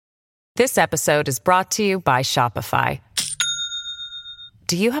This episode is brought to you by Shopify.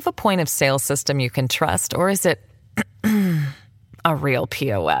 Do you have a point of sale system you can trust, or is it a real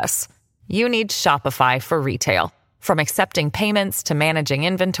POS? You need Shopify for retail. From accepting payments to managing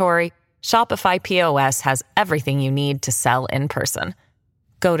inventory, Shopify POS has everything you need to sell in person.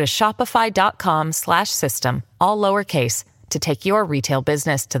 Go to shopify.com/system, all lowercase, to take your retail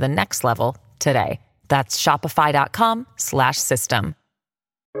business to the next level today. That's shopify.com/system.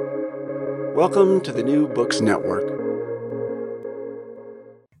 Welcome to the New Books Network.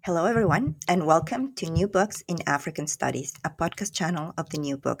 Hello, everyone, and welcome to New Books in African Studies, a podcast channel of the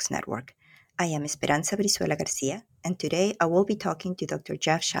New Books Network. I am Esperanza Brizuela Garcia, and today I will be talking to Dr.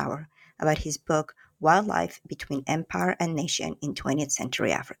 Jeff Shower about his book, Wildlife Between Empire and Nation in 20th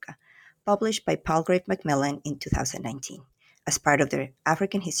Century Africa, published by Palgrave Macmillan in 2019, as part of their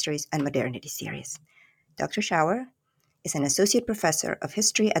African Histories and Modernity series. Dr. Shower is an associate professor of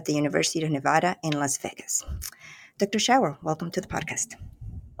history at the University of Nevada in Las Vegas. Dr. Shower, welcome to the podcast.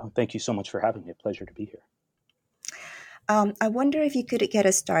 Thank you so much for having me. A pleasure to be here. I wonder if you could get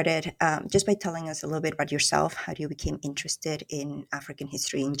us started just by telling us a little bit about yourself, how you became interested in African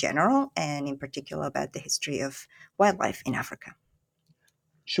history in general, and in particular about the history of wildlife in Africa.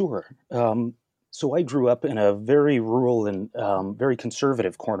 Sure. So I grew up in a very rural and very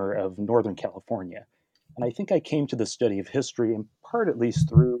conservative corner of Northern California. And I think I came to the study of history in part at least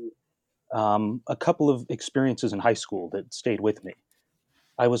through a couple of experiences in high school that stayed with me.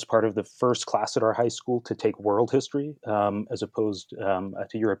 I was part of the first class at our high school to take world history as opposed to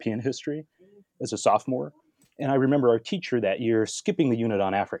European history as a sophomore. And I remember our teacher that year skipping the unit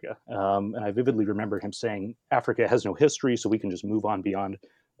on Africa. And I vividly remember him saying, Africa has no history, so we can just move on beyond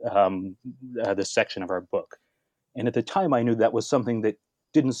this section of our book. And at the time, I knew that was something that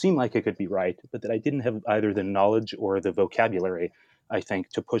didn't seem like it could be right, but that I didn't have either the knowledge or the vocabulary, I think,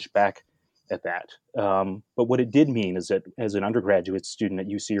 to push back at that. But what it did mean is that as an undergraduate student at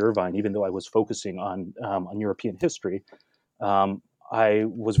UC Irvine, even though I was focusing on European history, I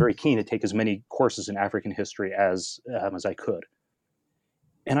was very keen to take as many courses in African history as I could.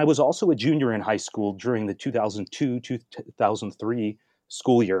 And I was also a junior in high school during the 2002-2003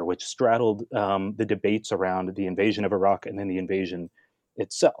 school year, which straddled the debates around the invasion of Iraq and then the invasion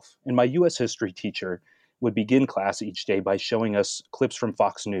itself. And my U.S. history teacher would begin class each day by showing us clips from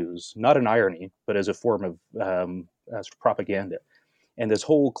Fox News, not an irony, but as a form of as propaganda. And this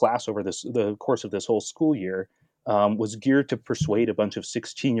whole class over the course of this whole school year was geared to persuade a bunch of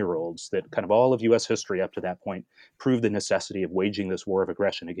 16-year-olds that kind of all of U.S. history up to that point proved the necessity of waging this war of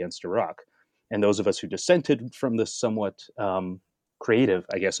aggression against Iraq. And those of us who dissented from this somewhat creative,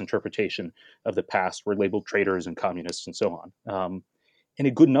 I guess, interpretation of the past were labeled traitors and communists and so on. And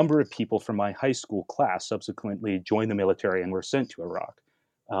a good number of people from my high school class subsequently joined the military and were sent to Iraq.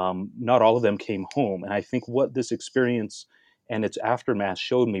 Not all of them came home. And I think what this experience and its aftermath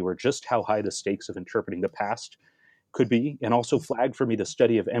showed me were just how high the stakes of interpreting the past could be, and also flagged for me the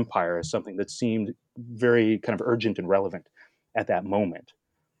study of empire as something that seemed very kind of urgent and relevant at that moment.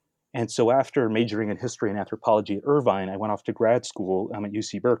 And so after majoring in history and anthropology at Irvine, I went off to grad school at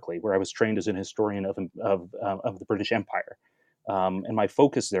UC Berkeley, where I was trained as an historian of the British Empire. And my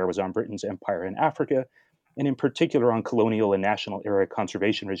focus there was on Britain's empire in Africa, and in particular on colonial and national era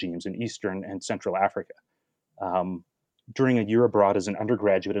conservation regimes in Eastern and Central Africa. During a year abroad as an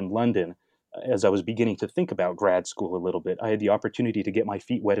undergraduate in London, as I was beginning to think about grad school a little bit, I had the opportunity to get my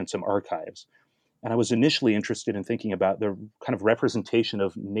feet wet in some archives. And I was initially interested in thinking about the kind of representation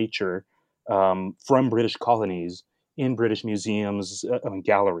of nature from British colonies in British museums and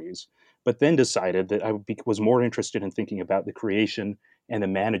galleries, but then decided that I was more interested in thinking about the creation and the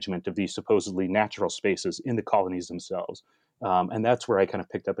management of these supposedly natural spaces in the colonies themselves. And that's where I kind of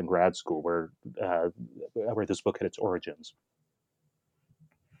picked up in grad school, where this book had its origins.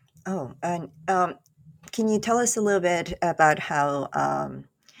 Oh, and can you tell us a little bit about how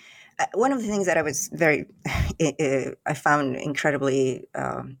one of the things that I was I found incredibly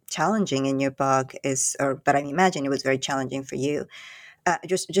challenging in your book but I imagine it was very challenging for you,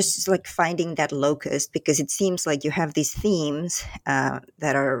 just like finding that locus, because it seems like you have these themes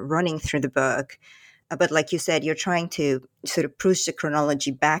that are running through the book. But like you said, you're trying to sort of push the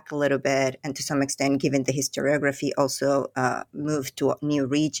chronology back a little bit, and to some extent, given the historiography, also move to new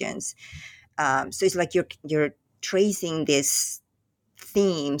regions. So it's like you're tracing these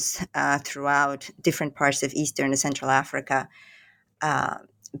themes throughout different parts of Eastern and Central Africa.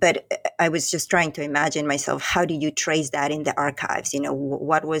 But I was just trying to imagine myself, how do you trace that in the archives? You know,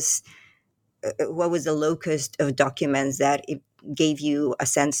 what was the locus of documents that it gave you a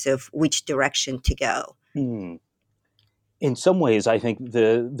sense of which direction to go? in some ways, I think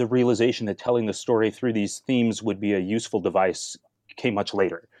the realization that telling the story through these themes would be a useful device came much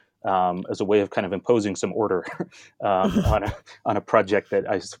later, as a way of kind of imposing some order on a project that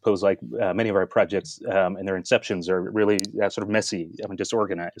I suppose, like many of our projects in their inceptions, are really sort of messy and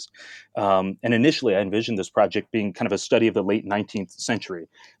disorganized. And initially, I envisioned this project being kind of a study of the late 19th century.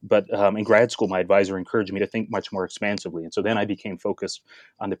 But in grad school, my advisor encouraged me to think much more expansively. And so then I became focused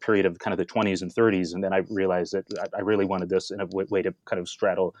on the period of kind of the 20s and 30s. And then I realized that I really wanted this in a way to kind of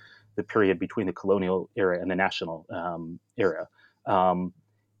straddle the period between the colonial era and the national era.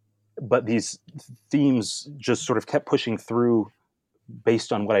 But these themes just sort of kept pushing through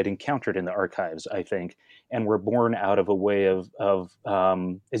based on what I'd encountered in the archives, I think, and were born out of a way of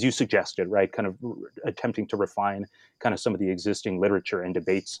as you suggested, right, kind of attempting to refine kind of some of the existing literature and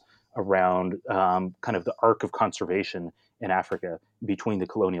debates around kind of the arc of conservation in Africa between the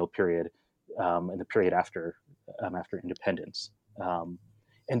colonial period and the period after independence.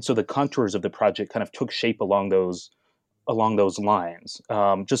 And so the contours of the project kind of took shape along those lines.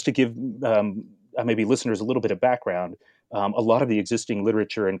 Just to give maybe listeners a little bit of background, a lot of the existing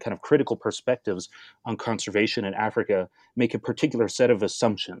literature and kind of critical perspectives on conservation in Africa make a particular set of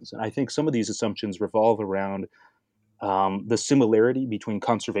assumptions. And I think some of these assumptions revolve around the similarity between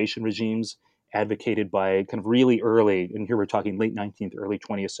conservation regimes advocated by kind of really early, and here we're talking late 19th, early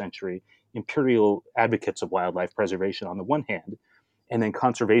 20th century, imperial advocates of wildlife preservation on the one hand, and then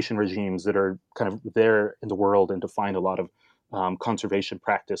conservation regimes that are kind of there in the world and define a lot of conservation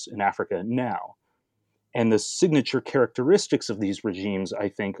practice in Africa now. And the signature characteristics of these regimes, I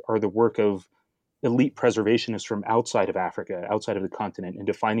think, are the work of elite preservationists from outside of Africa, outside of the continent, in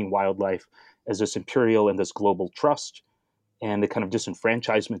defining wildlife as this imperial and this global trust, and the kind of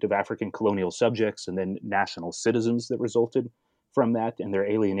disenfranchisement of African colonial subjects and then national citizens that resulted from that, and their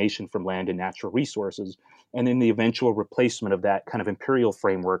alienation from land and natural resources, and then the eventual replacement of that kind of imperial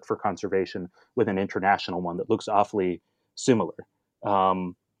framework for conservation with an international one that looks awfully similar.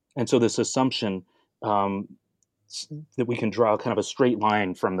 And so this assumption that we can draw kind of a straight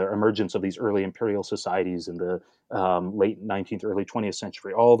line from the emergence of these early imperial societies in the late 19th, early 20th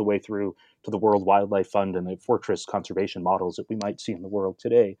century, all the way through to the World Wildlife Fund and the fortress conservation models that we might see in the world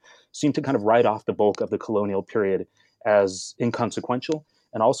today, seem to kind of write off the bulk of the colonial period as inconsequential,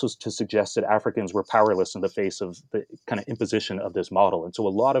 and also to suggest that Africans were powerless in the face of the kind of imposition of this model. And so a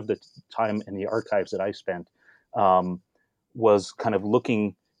lot of the time in the archives that I spent was kind of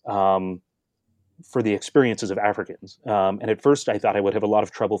looking for the experiences of Africans. And at first I thought I would have a lot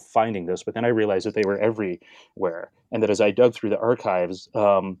of trouble finding this, but then I realized that they were everywhere. And that as I dug through the archives,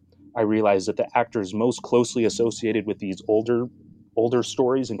 I realized that the actors most closely associated with these older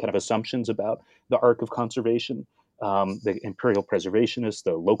stories and kind of assumptions about the arc of conservation, the imperial preservationists,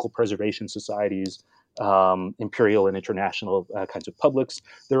 the local preservation societies, imperial and international kinds of publics,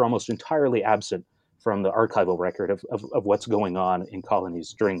 they're almost entirely absent from the archival record of what's going on in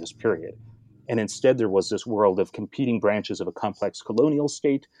colonies during this period. And instead, there was this world of competing branches of a complex colonial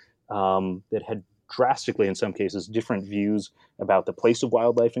state that had drastically, in some cases, different views about the place of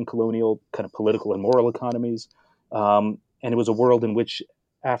wildlife in colonial kind of political and moral economies. And it was a world in which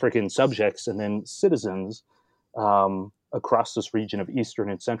African subjects and then citizens across this region of Eastern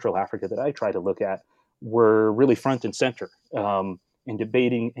and Central Africa that I try to look at were really front and center in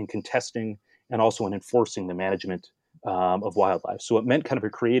debating and contesting and also in enforcing the management of wildlife. So it meant kind of a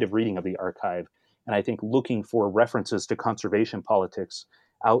creative reading of the archive. And I think looking for references to conservation politics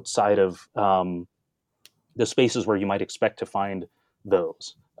outside of the spaces where you might expect to find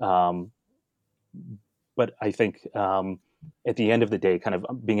those. But I think at the end of the day, kind of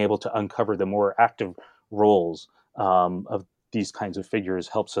being able to uncover the more active roles of these kinds of figures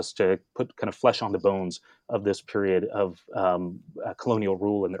helps us to put kind of flesh on the bones of this period of colonial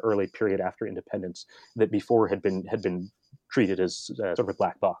rule in the early period after independence that before had been treated as sort of a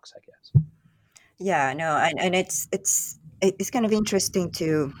black box, I guess. Yeah, no, and it's kind of interesting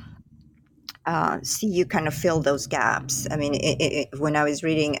to see you kind of fill those gaps. I mean, when I was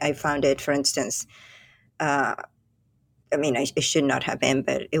reading, I found it, for instance, I mean, it should not have been,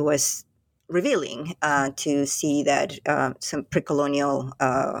 but it was revealing to see that some pre-colonial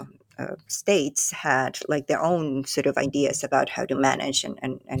states had like their own sort of ideas about how to manage and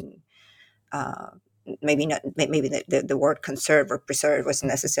maybe the word conserve or preserve wasn't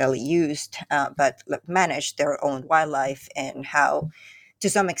necessarily used, but like, manage their own wildlife, and how to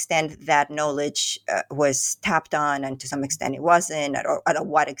some extent that knowledge was tapped on, and to some extent it wasn't.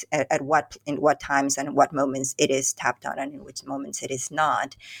 In what times and what moments it is tapped on, and in which moments it is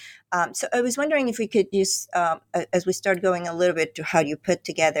not. So I was wondering if we could use, as we start going a little bit to how you put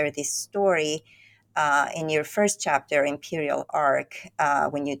together this story, in your first chapter, Imperial Arc,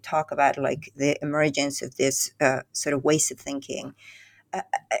 when you talk about like the emergence of this sort of ways of thinking. I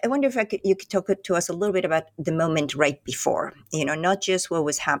I wonder if you could talk to us a little bit about the moment right before, not just what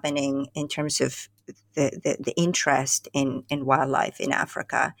was happening in terms of the interest in wildlife in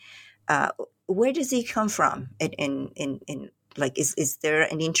Africa. Uh, where does it come from? Like, is there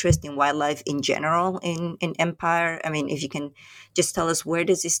an interest in wildlife in general in empire? I mean, if you can just tell us, where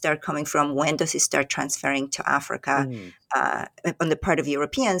does it start coming from? When does it start transferring to Africa, Mm. on the part of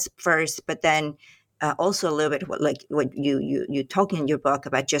Europeans first, but then also a little bit what you talk in your book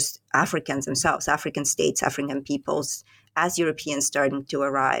about just Africans themselves, African states, African peoples, as Europeans starting to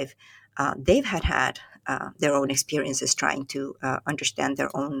arrive, they've had their own experiences trying to understand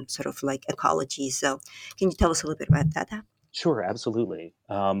their own sort of like ecology. So, can you tell us a little bit about that? Sure, absolutely.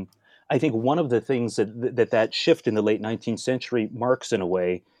 I think one of the things that shift in the late 19th century marks in a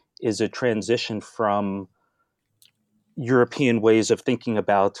way is a transition from European ways of thinking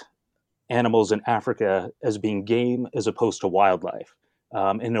about animals in Africa as being game as opposed to wildlife.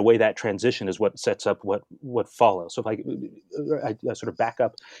 In a way, that transition is what sets up what follows. So, if I sort of back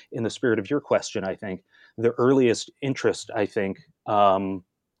up in the spirit of your question, I think the earliest interest, I think,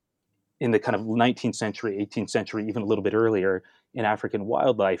 in the kind of 19th century, 18th century, even a little bit earlier in African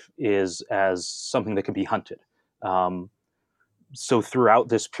wildlife is as something that can be hunted. Um, so throughout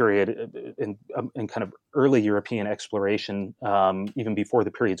this period in kind of early European exploration, even before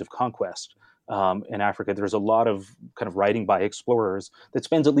the periods of conquest in Africa, there's a lot of kind of writing by explorers that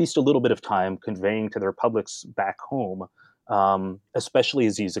spends at least a little bit of time conveying to their publics back home, especially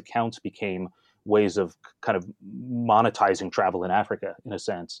as these accounts became ways of kind of monetizing travel in Africa, in a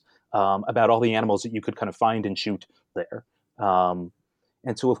sense, about all the animals that you could kind of find and shoot there. Um,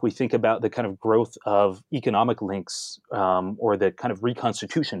 and so, if we think about the kind of growth of economic links, or the kind of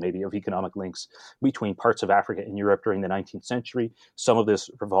reconstitution, maybe, of economic links between parts of Africa and Europe during the 19th century, some of this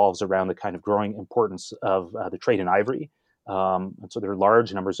revolves around the kind of growing importance of the trade in ivory. And so, there are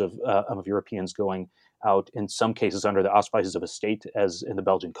large numbers of Europeans going out, in some cases under the auspices of a state, as in the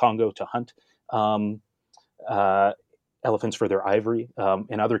Belgian Congo, to hunt um, uh, elephants for their ivory.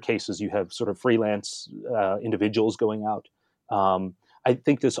 In other cases, you have sort of freelance individuals going out. Um, I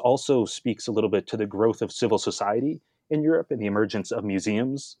think this also speaks a little bit to the growth of civil society in Europe and the emergence of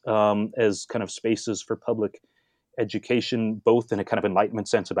museums as kind of spaces for public education, both in a kind of Enlightenment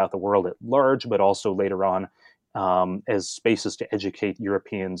sense about the world at large, but also later on as spaces to educate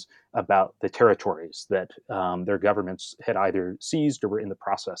Europeans about the territories that their governments had either seized or were in the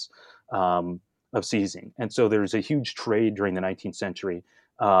process of seizing. And so there's a huge trade during the 19th century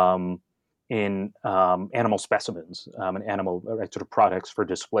in animal specimens and animal sort of products for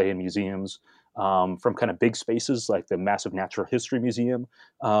display in museums, from kind of big spaces like the massive Natural History Museum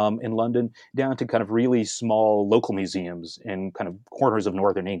in London, down to kind of really small local museums in kind of corners of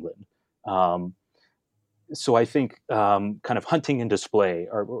northern England. So I think kind of hunting and display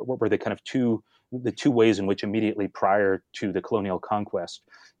were the kind of the two ways in which immediately prior to the colonial conquest,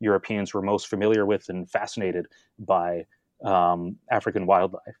 Europeans were most familiar with and fascinated by African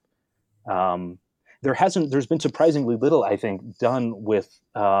wildlife. There's been surprisingly little, I think, done with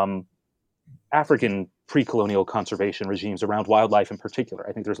African pre-colonial conservation regimes around wildlife in particular.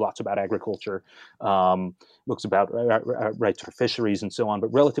 I think there's lots about agriculture, books about rights for fisheries and so on, but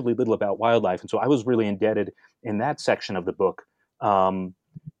relatively little about wildlife. And so I was really indebted in that section of the book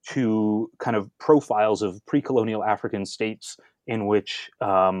to kind of profiles of pre-colonial African states in which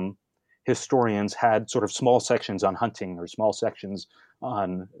historians had sort of small sections on hunting or small sections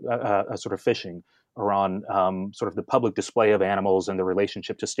on sort of fishing, or on sort of the public display of animals and the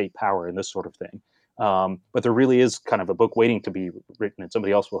relationship to state power and this sort of thing. But there really is kind of a book waiting to be written, and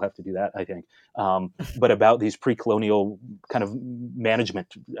somebody else will have to do that, I think. But about these pre-colonial kind of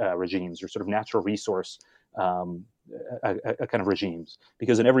management regimes, or sort of natural resource kind of regimes,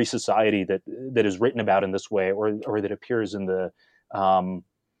 because in every society that is written about in this way, or that appears in the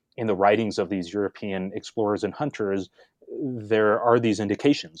writings of these European explorers and hunters, there are these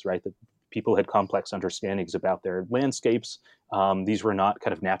indications, right, that people had complex understandings about their landscapes. These were not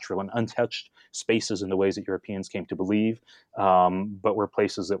kind of natural and untouched spaces in the ways that Europeans came to believe, but were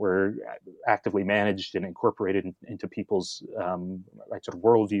places that were actively managed and incorporated into people's right, sort of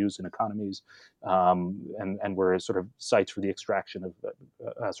worldviews and economies, and were sort of sites for the extraction of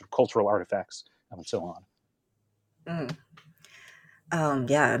sort of cultural artifacts and so on. Mm.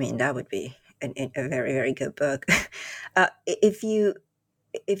 Yeah, I mean, that would be a very, very good book.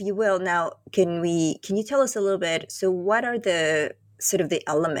 If you will, now can you tell us a little bit? So, what are the sort of the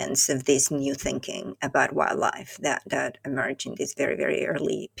elements of this new thinking about wildlife that emerge in this very, very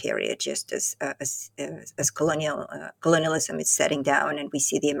early period, just as colonialism is setting down, and we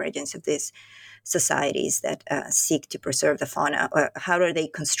see the emergence of these societies that seek to preserve the fauna? How are they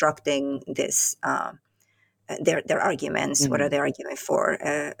constructing this? Their arguments. What are they arguing for?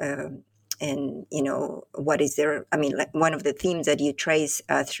 And what is their? I mean, like one of the themes that you trace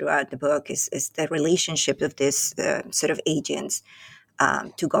throughout the book is the relationship of this sort of agents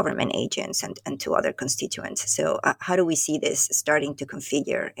to government agents and to other constituents. So how do we see this starting to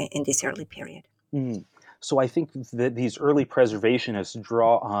configure in this early period? So I think that these early preservationists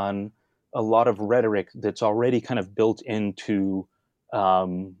draw on a lot of rhetoric that's already kind of built into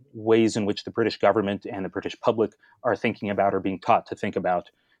ways in which the British government and the British public are thinking about or being taught to think about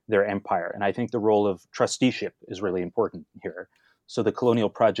their empire. And I think the role of trusteeship is really important here. So the colonial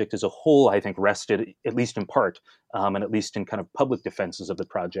project as a whole, I think, rested, at least in part, and at least in kind of public defenses of the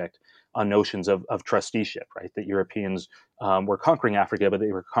project, on notions of trusteeship, right? That Europeans were conquering Africa, but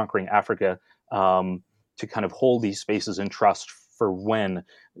they were conquering Africa to kind of hold these spaces in trust for when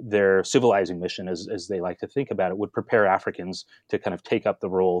their civilizing mission, as they like to think about it, would prepare Africans to kind of take up the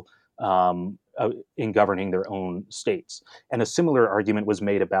role in governing their own states. And a similar argument was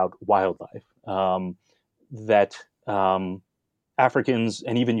made about wildlife, that Africans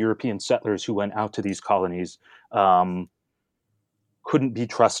and even European settlers who went out to these colonies couldn't be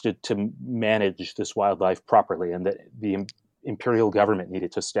trusted to manage this wildlife properly, and that the imperial government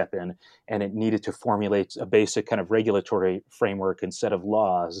needed to step in, and it needed to formulate a basic kind of regulatory framework and set of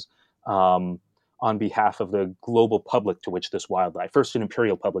laws on behalf of the global public to which this wildlife, first an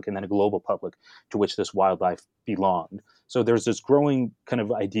imperial public and then a global public to which this wildlife belonged. So there's this growing kind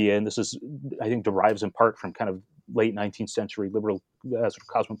of idea, and this is, I think, derives in part from kind of late 19th century liberal sort of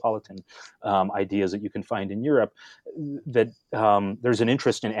cosmopolitan ideas that you can find in Europe, that there's an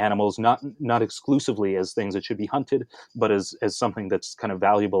interest in animals, not exclusively as things that should be hunted, but as something that's kind of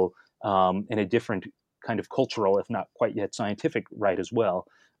valuable in a different kind of cultural, if not quite yet scientific right as well.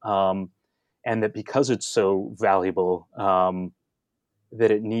 And that because it's so valuable, that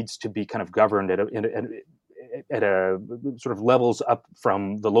it needs to be kind of governed at a sort of levels up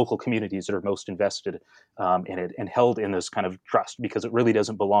from the local communities that are most invested in it, and held in this kind of trust, because it really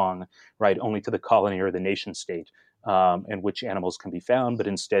doesn't belong, right, only to the colony or the nation state in which animals can be found, but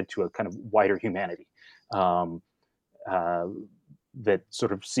instead to a kind of wider humanity that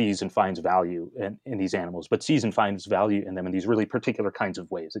sort of sees and finds value in these animals, but sees and finds value in them in these really particular kinds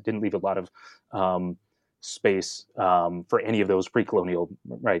of ways. It didn't leave a lot of space for any of those pre-colonial,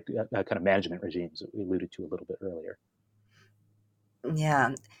 right, kind of management regimes that we alluded to a little bit earlier.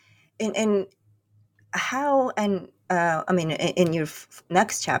 Yeah, and how, and I mean, in your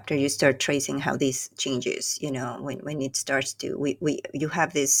next chapter, you start tracing how this changes. When it starts to, you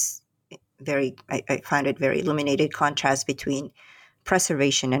have this very, I find it very illuminated contrast between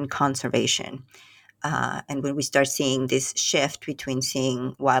preservation and conservation. And when we start seeing this shift between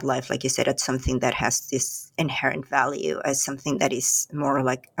seeing wildlife, like you said, as something that has this inherent value, as something that is more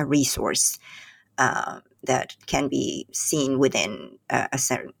like a resource that can be seen within a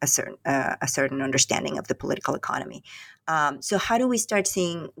certain understanding of the political economy. So how do we start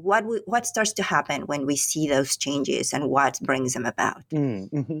seeing what starts to happen when we see those changes, and what brings them about?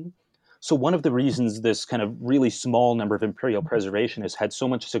 Mm-hmm. So one of the reasons this kind of really small number of imperial preservationists had so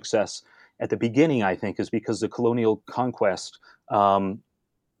much success at the beginning, I think, is because the colonial conquest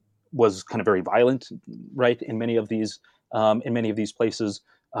was kind of very violent, right, in many of these places,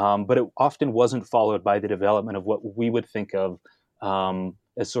 but it often wasn't followed by the development of what we would think of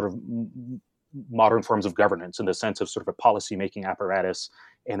as sort of modern forms of governance, in the sense of sort of a policy-making apparatus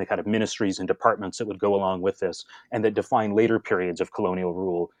and the kind of ministries and departments that would go along with this, and that define later periods of colonial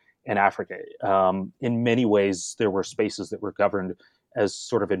rule in Africa. In many ways, there were spaces that were governed as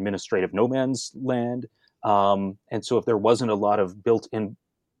sort of administrative no man's land. And so if there wasn't a lot of built-in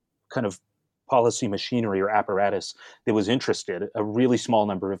kind of policy machinery or apparatus that was interested, a really small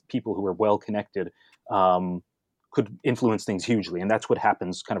number of people who were well connected could influence things hugely. And that's what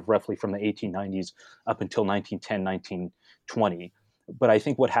happens kind of roughly from the 1890s up until 1910, 1920. But I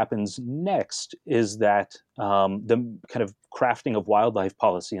think what happens next is that the kind of crafting of wildlife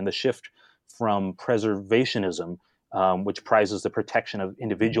policy and the shift from preservationism, which prizes the protection of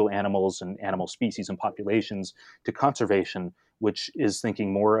individual animals and animal species and populations, to conservation, which is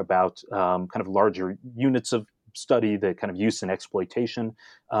thinking more about kind of larger units of study, the kind of use and exploitation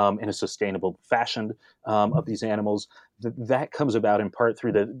in a sustainable fashion of these animals. That comes about in part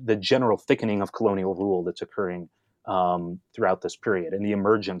through the general thickening of colonial rule that's occurring throughout this period, and the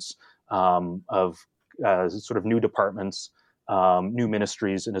emergence of sort of new departments new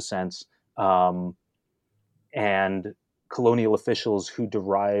ministries in a sense, and colonial officials who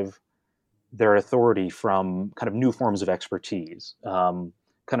derive their authority from kind of new forms of expertise.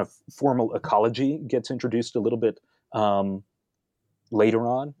 Kind of formal ecology gets introduced a little bit later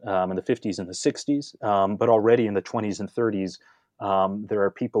on in the 50s and the 60s, but already in the 20s and 30s, there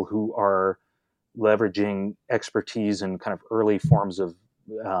are people who are leveraging expertise in kind of early forms of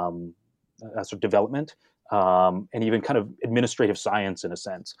sort of development and even kind of administrative science in a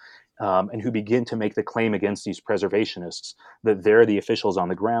sense, and who begin to make the claim against these preservationists that they're the officials on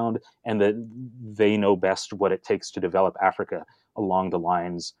the ground and that they know best what it takes to develop Africa along the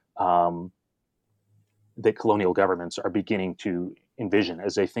lines that colonial governments are beginning to envision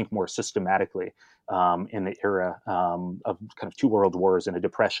as they think more systematically in the era of kind of two world wars and a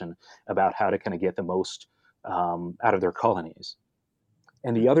depression about how to kind of get the most out of their colonies.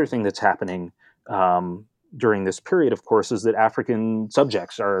 And the other thing that's happening during this period, of course, is that African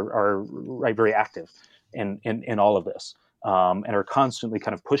subjects are right, very active in all of this and are constantly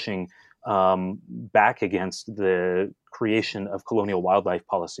kind of pushing back against the creation of colonial wildlife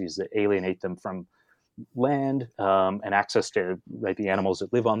policies that alienate them from land and access to the animals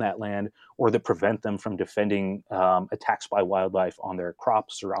that live on that land, or that prevent them from defending attacks by wildlife on their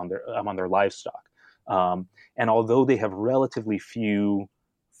crops or on their livestock. And although they have relatively few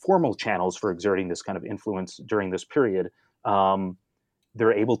formal channels for exerting this kind of influence during this period,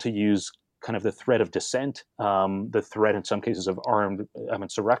 they're able to use kind of the threat of dissent, the threat in some cases of armed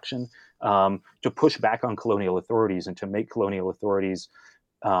insurrection, to push back on colonial authorities and to make colonial authorities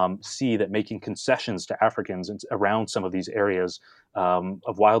see that making concessions to Africans around some of these areas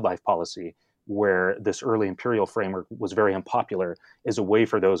of wildlife policy, where this early imperial framework was very unpopular, is a way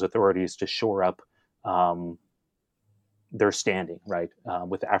for those authorities to shore up their standing, right,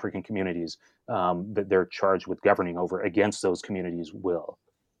 with the African communities that they're charged with governing over against those communities' will.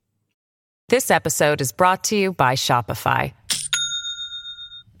 This episode is brought to you by Shopify.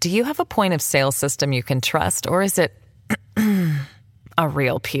 Do you have a point of sale system you can trust, or is it a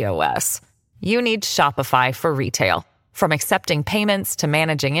real POS? You need Shopify for retail. From accepting payments to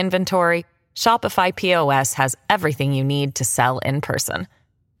managing inventory, Shopify POS has everything you need to sell in person.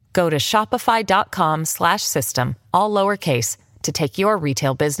 Go to shopify.com/system, all lowercase, to take your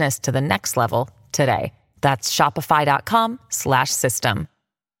retail business to the next level today. That's shopify.com/system.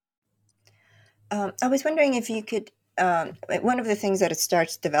 I was wondering if you could, one of the things that it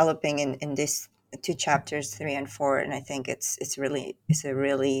starts developing in this two chapters 3 and 4, and I think it's a really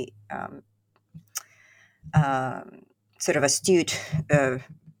sort of astute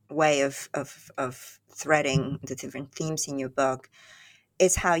way of threading the different themes in your book,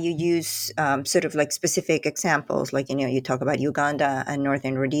 is how you use sort of like specific examples, like, you talk about Uganda and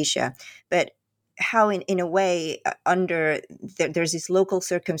Northern Rhodesia, but how in a way there's these local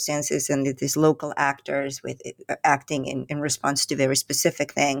circumstances and these local actors with acting in response to very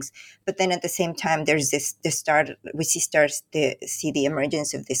specific things, but then at the same time there's see the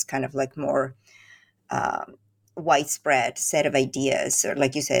emergence of this kind of like more widespread set of ideas, or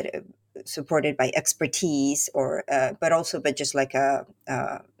like you said, supported by expertise, or but just like a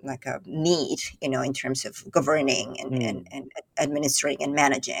need, in terms of governing and administering and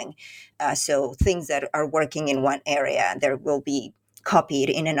managing. So things that are working in one area, there will be copied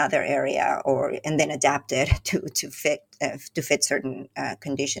in another area, and then adapted to fit certain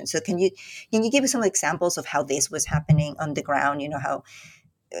conditions. So can you give us some examples of how this was happening on the ground? How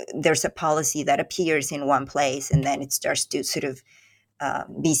there's a policy that appears in one place and then it starts to sort of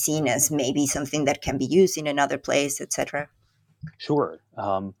be seen as maybe something that can be used in another place, etc. Sure.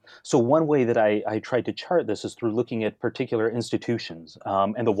 So one way that I tried to chart this is through looking at particular institutions,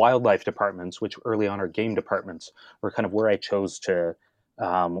 and the wildlife departments, which early on are game departments, were kind of where I chose to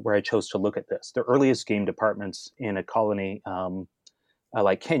look at this. The earliest game departments in a colony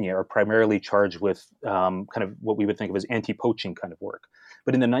like Kenya are primarily charged with kind of what we would think of as anti-poaching kind of work.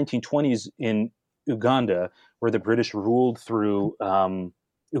 But in the 1920s in Uganda, where the British ruled through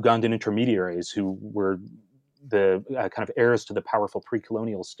Ugandan intermediaries who were the kind of heirs to the powerful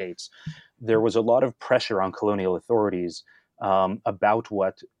pre-colonial states, there was a lot of pressure on colonial authorities about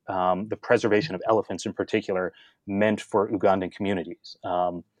what the preservation of elephants in particular meant for Ugandan communities.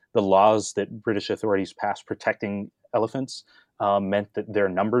 The laws that British authorities passed protecting elephants meant that their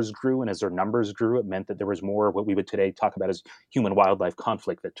numbers grew, and as their numbers grew, it meant that there was more what we would today talk about as human-wildlife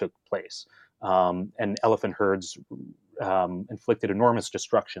conflict that took place. And elephant herds inflicted enormous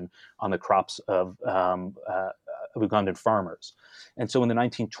destruction on the crops of Ugandan farmers. And so in the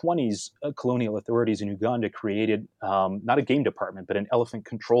 1920s, colonial authorities in Uganda created not a game department, but an elephant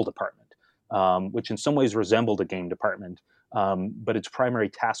control department, which in some ways resembled a game department. But its primary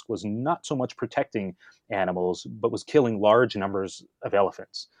task was not so much protecting animals, but was killing large numbers of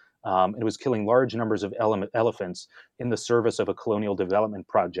elephants. It was killing large numbers of elephants in the service of a colonial development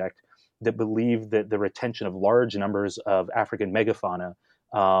project that believed that the retention of large numbers of African megafauna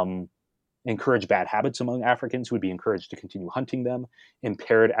encouraged bad habits among Africans who would be encouraged to continue hunting them,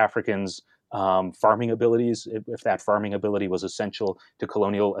 impaired Africans' farming abilities, if that farming ability was essential to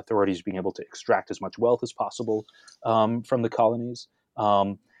colonial authorities being able to extract as much wealth as possible from the colonies.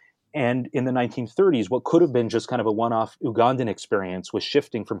 And in the 1930s, what could have been just kind of a one-off Ugandan experience was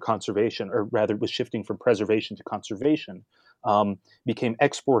shifting from conservation, or rather was shifting from preservation to conservation, became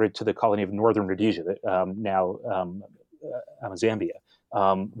exported to the colony of Northern Rhodesia, now Zambia,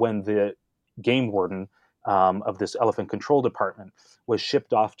 when the game warden of this elephant control department was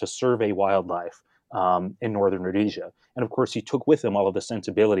shipped off to survey wildlife in Northern Rhodesia. And of course, he took with him all of the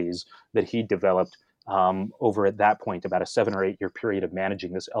sensibilities that he developed over at that point, about a 7 or 8 year period of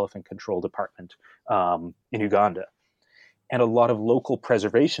managing this elephant control department in Uganda. And a lot of local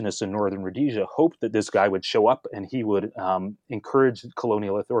preservationists in Northern Rhodesia hoped that this guy would show up and he would encourage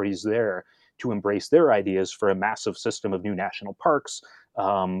colonial authorities there to embrace their ideas for a massive system of new national parks,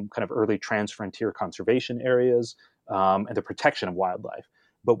 kind of early trans-frontier conservation areas, and the protection of wildlife.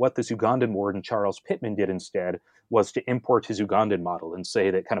 But what this Ugandan warden, Charles Pittman, did instead was to import his Ugandan model and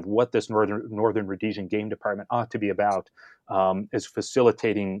say that kind of what this Northern Rhodesian Game Department ought to be about is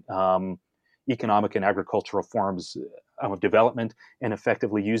facilitating economic and agricultural forms of development and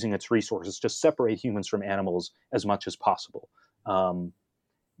effectively using its resources to separate humans from animals as much as possible.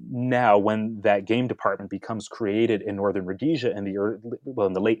 Now, when that game department becomes created in Northern Rhodesia in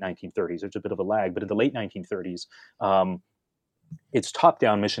the late 1930s, there's a bit of a lag, but in the late 1930s, its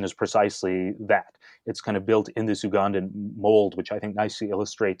top-down mission is precisely that. It's kind of built in this Ugandan mold, which I think nicely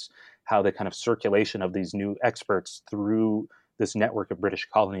illustrates how the kind of circulation of these new experts through this network of British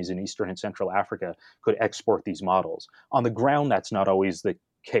colonies in Eastern and Central Africa could export these models. On the ground, that's not always the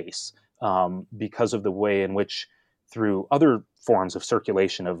case because of the way in which, through other forms of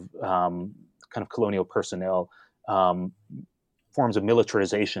circulation of kind of colonial personnel, forms of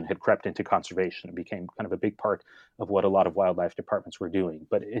militarization had crept into conservation and became kind of a big part of what a lot of wildlife departments were doing.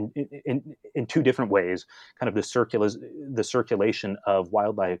 But in two different ways, kind of the circulation of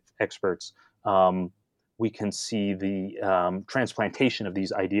wildlife experts, we can see the transplantation of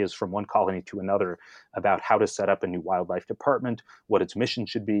these ideas from one colony to another about how to set up a new wildlife department, what its mission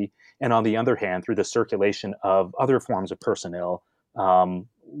should be. And on the other hand, through the circulation of other forms of personnel,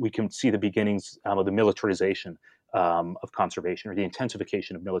 we can see the beginnings of the militarization of conservation, or the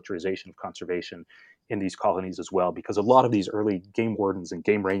intensification of militarization of conservation in these colonies as well, because a lot of these early game wardens and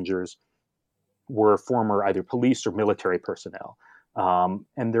game rangers were former either police or military personnel.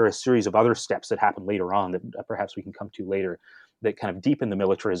 And there are a series of other steps that happen later on that perhaps we can come to later that kind of deepen the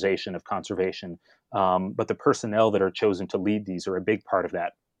militarization of conservation. But the personnel that are chosen to lead these are a big part of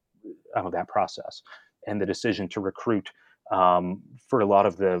that process. And the decision to recruit for a lot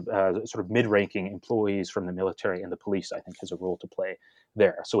of the sort of mid-ranking employees from the military and the police, I think, has a role to play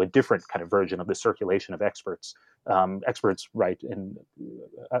there. So a different kind of version of the circulation of experts, right, in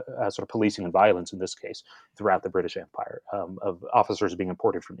sort of policing and violence in this case throughout the British Empire, of officers being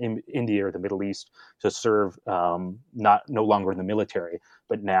imported from India or the Middle East to serve no longer in the military,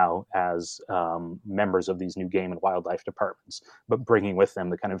 but now as members of these new game and wildlife departments, but bringing with them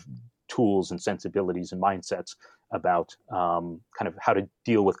the kind of tools and sensibilities and mindsets about kind of how to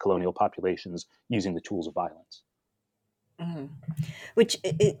deal with colonial populations using the tools of violence. Mm. Which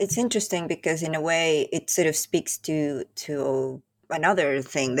it's interesting because in a way it sort of speaks to another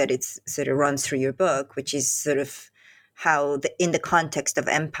thing that it's sort of runs through your book, which is sort of how in the context of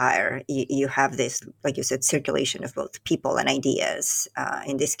empire, you have this, like you said, circulation of both people and ideas.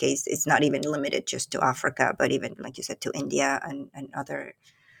 In this case, it's not even limited just to Africa, but even, like you said, to India and other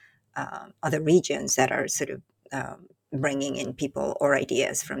regions that are sort of bringing in people or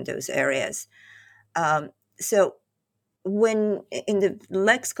ideas from those areas. So when in the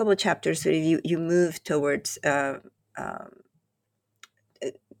next couple of chapters, sort of you move towards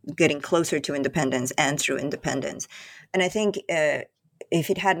getting closer to independence and through independence. And I think if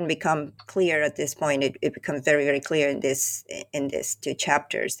it hadn't become clear at this point, it becomes very, very clear in this two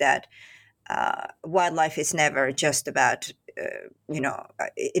chapters that wildlife is never just about,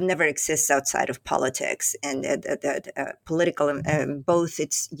 it never exists outside of politics, and that political, both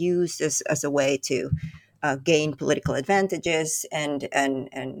it's used as a way to gain political advantages and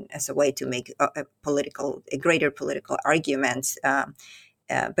as a way to make greater political arguments.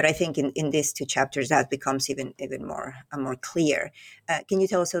 But I think in these two chapters that becomes even more clear. Can you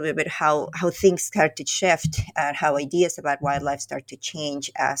tell us a little bit how things start to shift and how ideas about wildlife start to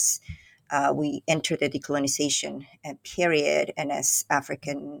change as we enter the decolonization period and as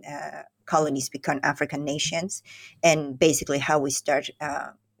African colonies become African nations, and basically how we start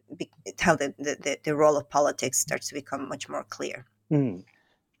how the role of politics starts to become much more clear.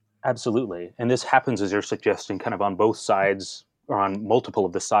 Absolutely. And this happens, as you're suggesting, kind of on both sides or on multiple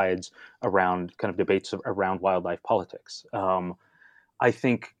of the sides around kind of debates around wildlife politics. I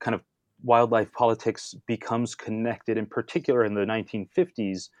think kind of wildlife politics becomes connected, in particular in the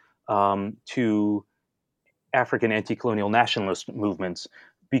 1950s, to African anti-colonial nationalist movements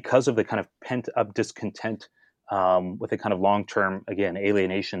because of the kind of pent-up discontent with a kind of long-term, again,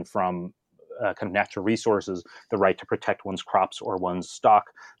 alienation from kind of natural resources, the right to protect one's crops or one's stock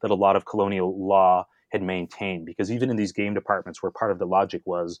that a lot of colonial law had maintained. Because even in these game departments, where part of the logic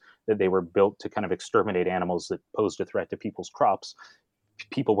was that they were built to kind of exterminate animals that posed a threat to people's crops,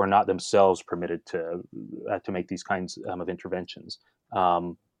 people were not themselves permitted to make these kinds of interventions.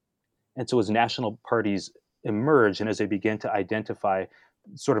 And so as national parties emerge and as they begin to identify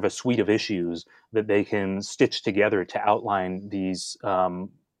sort of a suite of issues that they can stitch together to outline these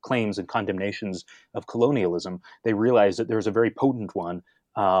claims and condemnations of colonialism, they realize that there's a very potent one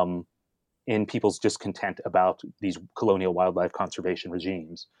in people's discontent about these colonial wildlife conservation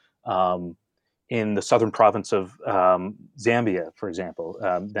regimes. In the southern province of Zambia, for example,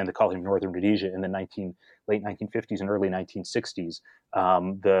 then they call him Northern Rhodesia in the late 1950s and early 1960s,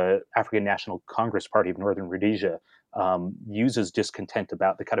 the African National Congress Party of Northern Rhodesia uses discontent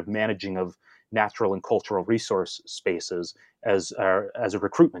about the kind of managing of natural and cultural resource spaces as a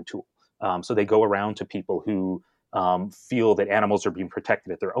recruitment tool. So they go around to people who feel that animals are being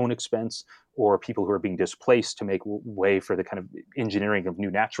protected at their own expense, or people who are being displaced to make way for the kind of engineering of new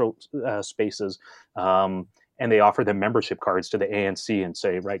natural spaces. And they offer them membership cards to the ANC and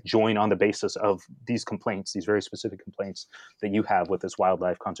say, right, join on the basis of these complaints, these very specific complaints that you have with this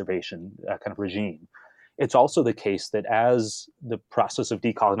wildlife conservation kind of regime. It's also the case that as the process of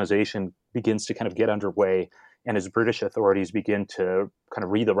decolonization begins to kind of get underway, and as British authorities begin to kind of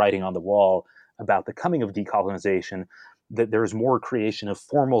read the writing on the wall about the coming of decolonization, that there's more creation of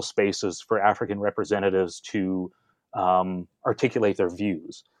formal spaces for African representatives to articulate their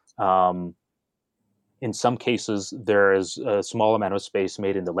views. In some cases, there is a small amount of space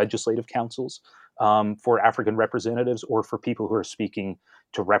made in the legislative councils for African representatives or for people who are speaking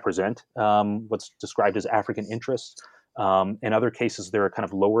to represent what's described as African interests. In other cases, there are kind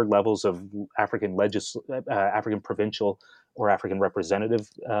of lower levels of African provincial or African representative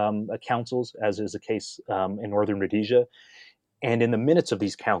councils, as is the case in Northern Rhodesia. And in the minutes of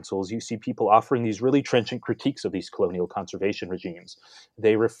these councils, you see people offering these really trenchant critiques of these colonial conservation regimes.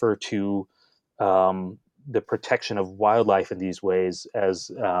 They refer to the protection of wildlife in these ways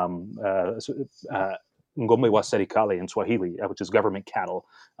as ngombe wa serikali in Swahili, which is government cattle.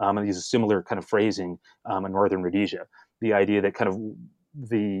 And these are similar kind of phrasing in Northern Rhodesia. The idea that kind of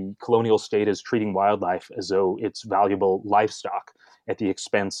the colonial state is treating wildlife as though it's valuable livestock at the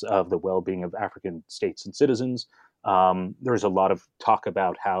expense of the well-being of African states and citizens. There's a lot of talk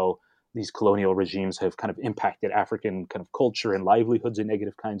about how these colonial regimes have kind of impacted African kind of culture and livelihoods in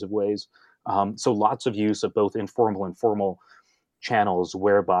negative kinds of ways. So lots of use of both informal and formal channels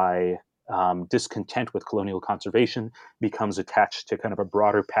whereby discontent with colonial conservation becomes attached to kind of a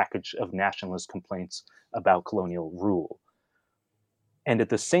broader package of nationalist complaints about colonial rule. And at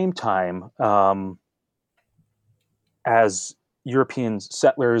the same time, as European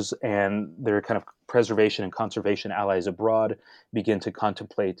settlers and their kind of preservation and conservation allies abroad begin to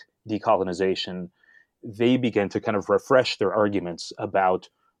contemplate decolonization, they begin to kind of refresh their arguments about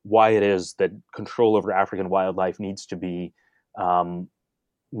why it is that control over African wildlife needs to be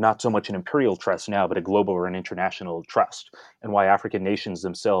not so much an imperial trust now, but a global or an international trust, and why African nations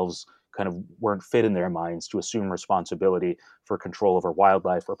themselves kind of weren't fit in their minds to assume responsibility for control over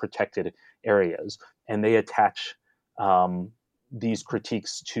wildlife or protected areas. And they attach these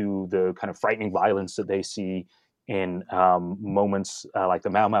critiques to the kind of frightening violence that they see in moments like the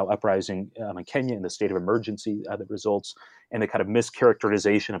Mau Mau uprising in Kenya and the state of emergency that results, and the kind of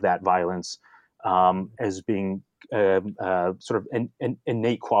mischaracterization of that violence as being sort of an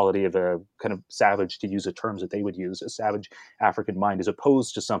innate quality of a kind of savage, to use the terms that they would use, a savage African mind, as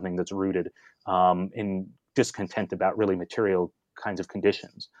opposed to something that's rooted in discontent about really material kinds of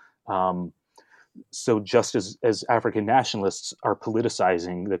conditions. So just as African nationalists are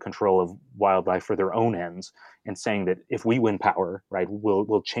politicizing the control of wildlife for their own ends and saying that if we win power, right,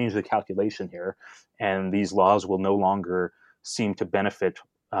 we'll change the calculation here, and these laws will no longer seem to benefit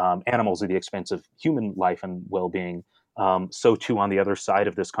animals at the expense of human life and well-being, so too on the other side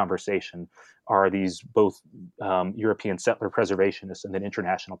of this conversation are these both European settler preservationists and then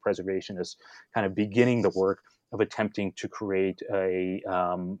international preservationists kind of beginning the work of attempting to create a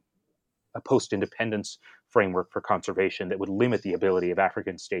post-independence framework for conservation that would limit the ability of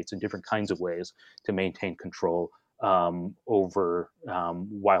African states in different kinds of ways to maintain control over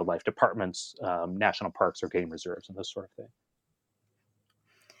wildlife departments, national parks or game reserves and this sort of thing.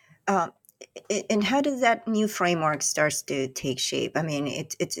 And how does that new framework starts to take shape? I mean,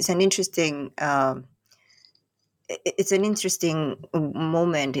 it's an interesting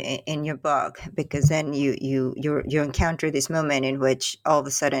moment in your book, because then you encounter this moment in which all of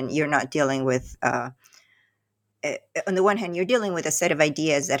a sudden you're not dealing with on the one hand, you're dealing with a set of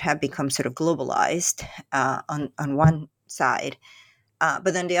ideas that have become sort of globalized on one side.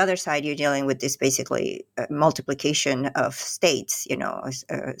 But then the other side, you're dealing with this basically multiplication of states,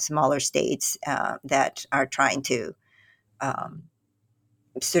 smaller states that are trying to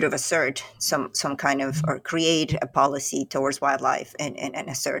sort of assert some kind of, or create a policy towards wildlife and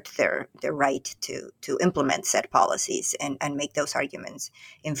assert their right to implement said policies and make those arguments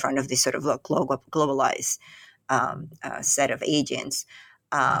in front of this sort of globalized set of agents.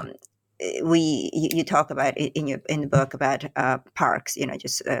 You talk about in the book about parks,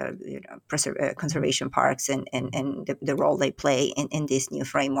 conservation parks and the role they play in this new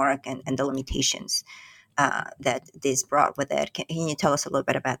framework and the limitations that this brought with it. Can you tell us a little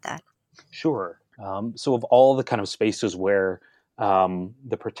bit about that? Sure. So of all the kind of spaces where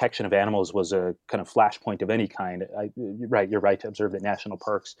the protection of animals was a kind of flashpoint of any kind, you're right to observe that national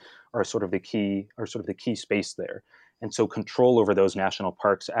parks are sort of the key space there. And so control over those national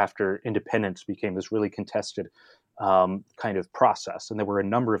parks after independence became this really contested kind of process. And there were a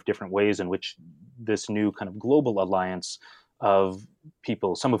number of different ways in which this new kind of global alliance of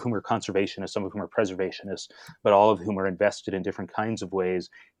people, some of whom are conservationists, some of whom are preservationists, but all of whom are invested in different kinds of ways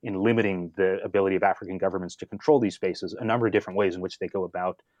in limiting the ability of African governments to control these spaces, a number of different ways in which they go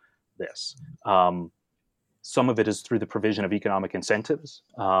about this. Some of it is through the provision of economic incentives,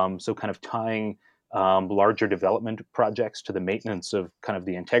 so kind of tying larger development projects to the maintenance of kind of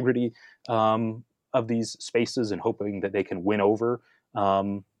the integrity of these spaces and hoping that they can win over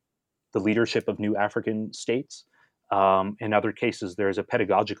the leadership of new African states. In other cases, there's a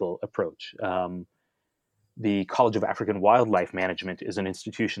pedagogical approach. The College of African Wildlife Management is an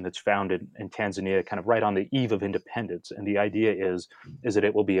institution that's founded in Tanzania kind of right on the eve of independence. And the idea is that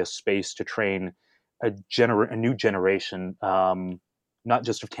it will be a space to train a new generation, not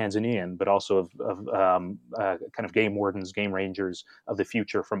just of Tanzanian, but also of kind of game wardens, game rangers of the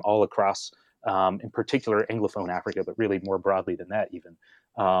future from all across, in particular, Anglophone Africa, but really more broadly than that even.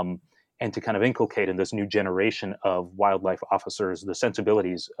 And to kind of inculcate in this new generation of wildlife officers the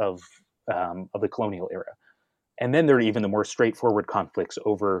sensibilities of the colonial era. And then there are even the more straightforward conflicts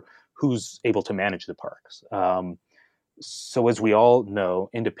over who's able to manage the parks. So as we all know,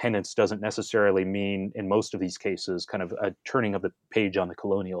 independence doesn't necessarily mean, in most of these cases, kind of a turning of the page on the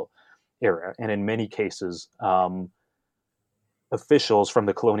colonial era. And in many cases, officials from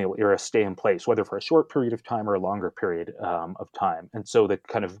the colonial era stay in place, whether for a short period of time or a longer period of time. And so the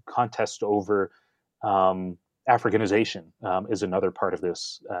kind of contest over Africanization is another part of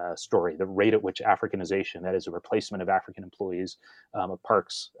this story. The rate at which Africanization, that is a replacement of African employees of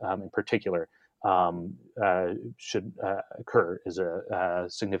parks in particular, should occur is a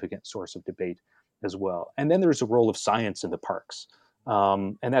significant source of debate as well. And then there's a role of science in the parks.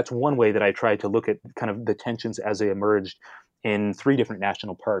 And that's one way that I tried to look at kind of the tensions as they emerged in 3 different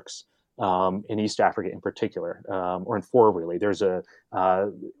national parks in East Africa in particular, or in 4 really. There's a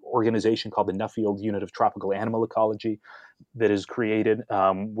organization called the Nuffield Unit of Tropical Animal Ecology that is created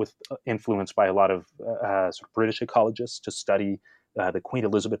with influence by a lot of sort of British ecologists to study the Queen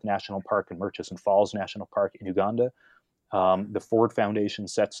Elizabeth National Park and Murchison Falls National Park in Uganda. The Ford Foundation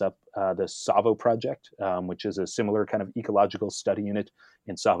sets up the Tsavo Project, which is a similar kind of ecological study unit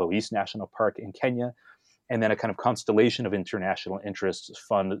in Tsavo East National Park in Kenya. And then a kind of constellation of international interests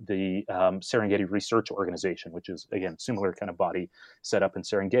fund the Serengeti Research Organization, which is, again, similar kind of body set up in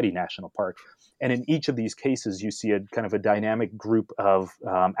Serengeti National Park. And in each of these cases, you see a kind of a dynamic group of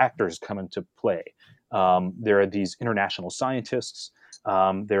actors come into play. There are these international scientists,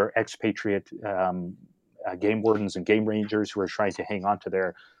 there are expatriate game wardens and game rangers who are trying to hang on to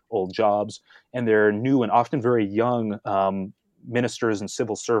their old jobs. And there are new and often very young ministers and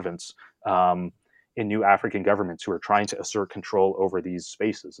civil servants in new African governments who are trying to assert control over these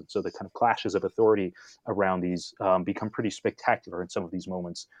spaces. And so the kind of clashes of authority around these become pretty spectacular in some of these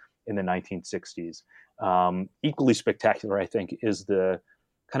moments in the 1960s. Equally spectacular, I think, is the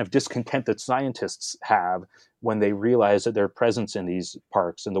kind of discontent that scientists have when they realize that their presence in these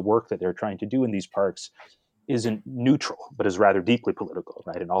parks and the work that they're trying to do in these parks isn't neutral, but is rather deeply political,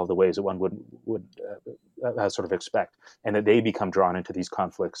 right, in all the ways that one would sort of expect, and that they become drawn into these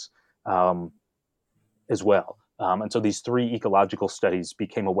conflicts as well. And so these three ecological studies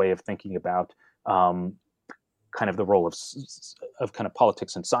became a way of thinking about kind of the role of kind of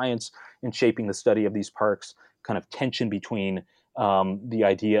politics and science in shaping the study of these parks, kind of tension between the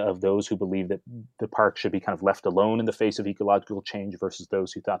idea of those who believe that the park should be kind of left alone in the face of ecological change versus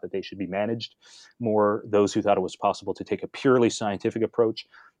those who thought that they should be managed more, those who thought it was possible to take a purely scientific approach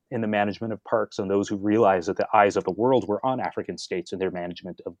in the management of parks, and those who realized that the eyes of the world were on African states in their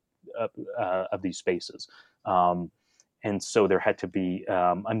management of these spaces. And so there had to be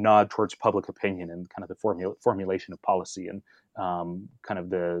a nod towards public opinion and kind of the formulation of policy and kind of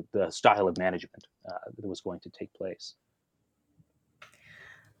the style of management that was going to take place.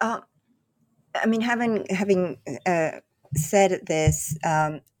 I mean, having said this,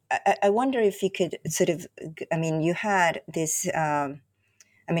 I wonder if you could sort of, I mean, you had this,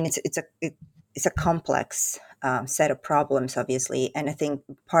 I mean, it's a complex set of problems, obviously, and I think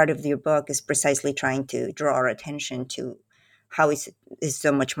part of your book is precisely trying to draw our attention to how it's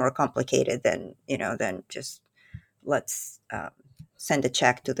so much more complicated than just let's send a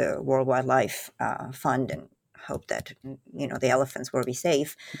check to the World Wildlife Fund and hope that the elephants will be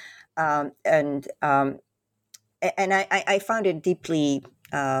safe. And I found it deeply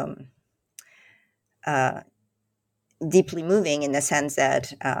deeply moving in the sense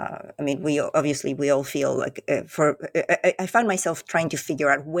that I mean, we all feel like I found myself trying to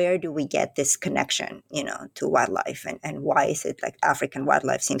figure out where do we get this connection to wildlife, and why is it like African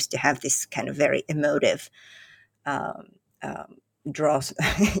wildlife seems to have this kind of very emotive draws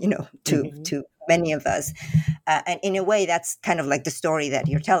to many of us, and in a way that's kind of like the story that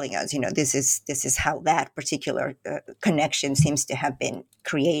you're telling us. This is how that particular connection seems to have been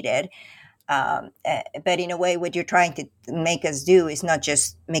created. But in a way, what you're trying to make us do is not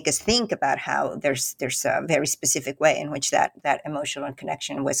just make us think about how there's a very specific way in which that emotional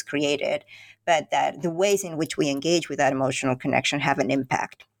connection was created, but that the ways in which we engage with that emotional connection have an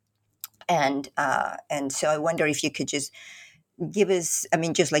impact. And so I wonder if you could just give us, I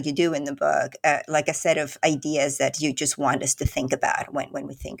mean, just like you do in the book, like a set of ideas that you just want us to think about when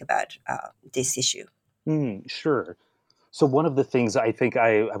we think about this issue. Sure. So one of the things I think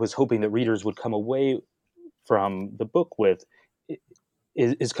I was hoping that readers would come away from the book with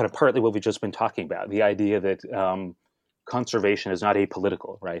is kind of partly what we've just been talking about, the idea that conservation is not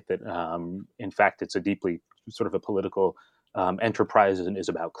apolitical, right? That in fact, it's a deeply sort of a political enterprise and is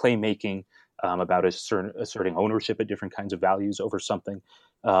about claim making, about asserting ownership at different kinds of values over something.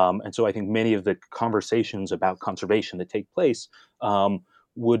 And so I think many of the conversations about conservation that take place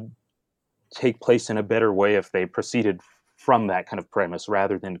would take place in a better way if they proceeded from that kind of premise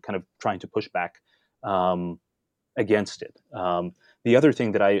rather than kind of trying to push back against it. The other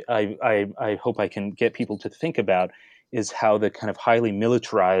thing that I hope I can get people to think about is how the kind of highly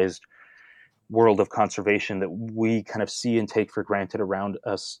militarized world of conservation that we kind of see and take for granted around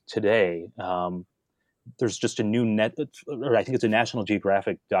us today. There's just a new I think it's a National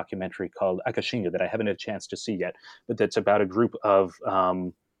Geographic documentary called Akashinga that I haven't had a chance to see yet, but that's about a group of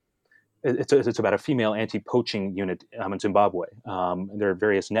it's about a female anti-poaching unit in Zimbabwe. And there are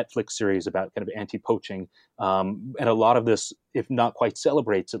various Netflix series about kind of anti-poaching. And a lot of this, if not quite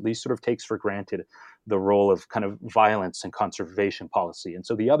celebrates, at least sort of takes for granted the role of kind of violence and conservation policy. And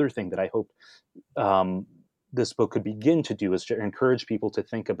so the other thing that I hope this book could begin to do is to encourage people to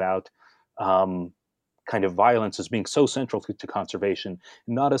think about kind of violence as being so central to conservation,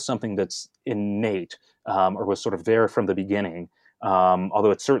 not as something that's innate or was sort of there from the beginning,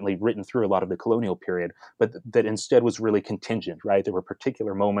 although it's certainly written through a lot of the colonial period, but that instead was really contingent, right? There were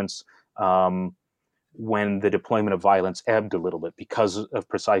particular moments when the deployment of violence ebbed a little bit because of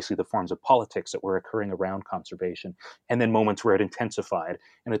precisely the forms of politics that were occurring around conservation, and then moments where it intensified.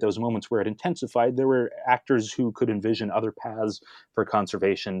 And at those moments where it intensified, there were actors who could envision other paths for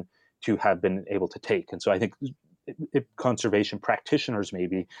conservation to have been able to take. And so I think conservation practitioners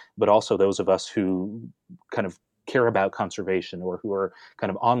maybe, but also those of us who kind of care about conservation or who are kind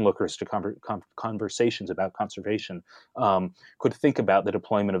of onlookers to conversations about conservation could think about the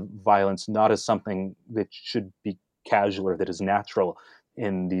deployment of violence not as something that should be casual or that is natural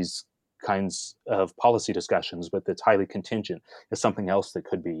in these kinds of policy discussions, but that's highly contingent, as something else that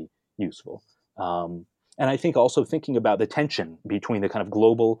could be useful. And I think also thinking about the tension between the kind of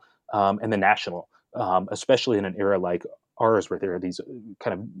global and the national, especially in an era like ours, where there are these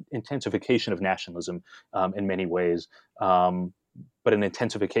kind of intensification of nationalism in many ways, but an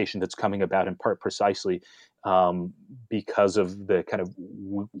intensification that's coming about in part precisely because of the kind of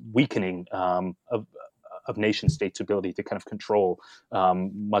weakening of nation states' ability to kind of control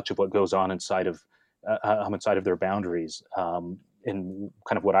much of what goes on inside of their boundaries, in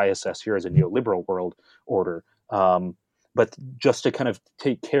kind of what I assess here as a neoliberal world order. But just to kind of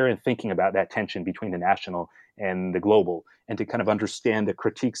take care in thinking about that tension between the national and the global, and to kind of understand the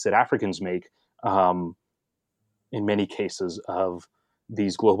critiques that Africans make in many cases of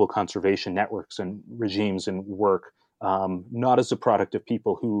these global conservation networks and regimes and work, not as a product of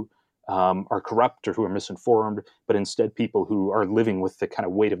people who are corrupt or who are misinformed, but instead people who are living with the kind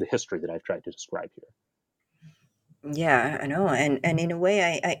of weight of the history that I've tried to describe here. Yeah, I know. And in a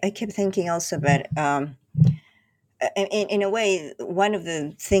way, I kept thinking also about, in a way, one of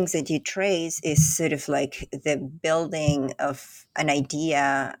the things that you trace is sort of like the building of an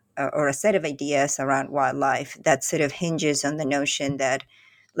idea or a set of ideas around wildlife that sort of hinges on the notion that,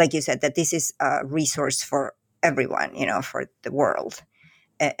 like you said, that this is a resource for everyone, for the world.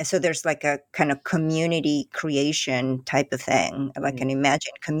 So there's like a kind of community creation type of thing, like an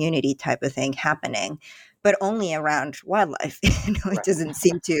imagined community type of thing happening, but only around wildlife. It doesn't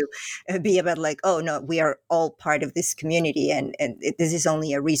seem to be about like, oh no, we are all part of this community, and this is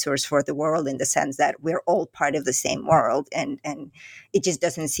only a resource for the world in the sense that we're all part of the same world, and it just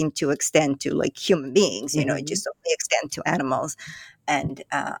doesn't seem to extend to like human beings. It just only extends to animals. And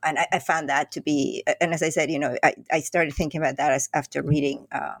I found that to be, and as I said, I started thinking about that after reading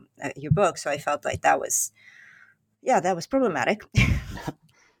your book. So I felt like that was problematic.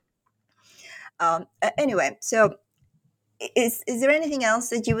 Anyway, so is there anything else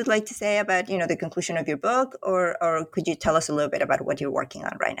that you would like to say about the conclusion of your book, or could you tell us a little bit about what you're working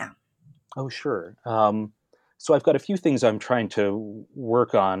on right now? Oh, sure. So I've got a few things I'm trying to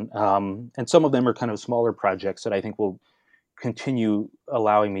work on, and some of them are kind of smaller projects that I think will continue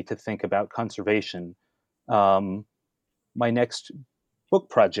allowing me to think about conservation. My next book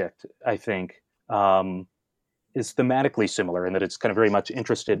project, I think, is thematically similar in that it's kind of very much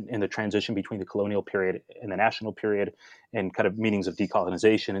interested in the transition between the colonial period and the national period, and kind of meanings of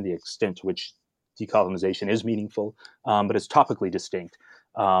decolonization and the extent to which decolonization is meaningful, but it's topically distinct.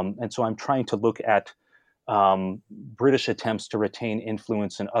 And so I'm trying to look at British attempts to retain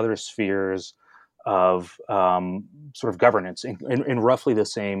influence in other spheres of sort of governance in roughly the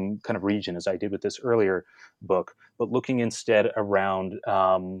same kind of region as I did with this earlier book, but looking instead around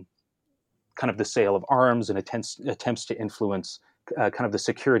kind of the sale of arms and attempts to influence kind of the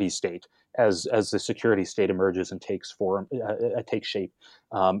security state as the security state emerges and takes shape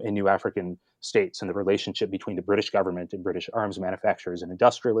in new African states, and the relationship between the British government and British arms manufacturers and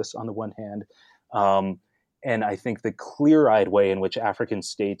industrialists on the one hand. And I think the clear-eyed way in which African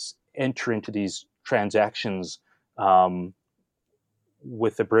states enter into these transactions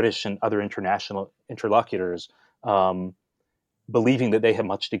with the British and other international interlocutors, believing that they have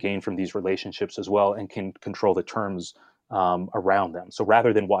much to gain from these relationships as well and can control the terms around them. So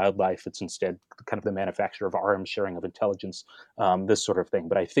rather than wildlife, it's instead kind of the manufacture of arms, sharing of intelligence, this sort of thing.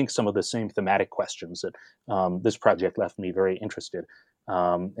 But I think some of the same thematic questions that this project left me very interested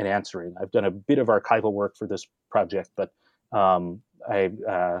in answering. I've done a bit of archival work for this project, but I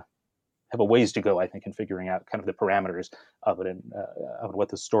have a ways to go, I think, in figuring out kind of the parameters of it and of what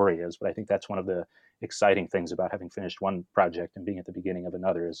the story is. But I think that's one of the exciting things about having finished one project and being at the beginning of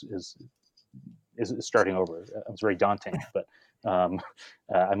another is starting over. It's very daunting, but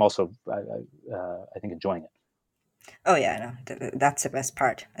I'm also, I think, enjoying it. Oh yeah, no, that's the best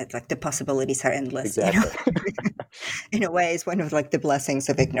part. It's like the possibilities are endless. Exactly. In a way, it's one of like the blessings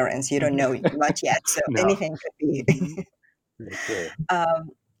of ignorance. You don't know much yet, so anything could be.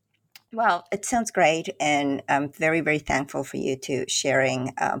 Well, it sounds great, and I'm very, very thankful for you to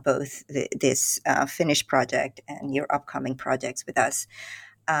sharing both this finished project and your upcoming projects with us.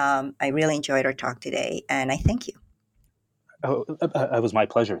 I really enjoyed our talk today, and I thank you. Oh, it was my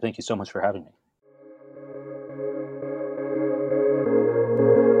pleasure. Thank you so much for having me.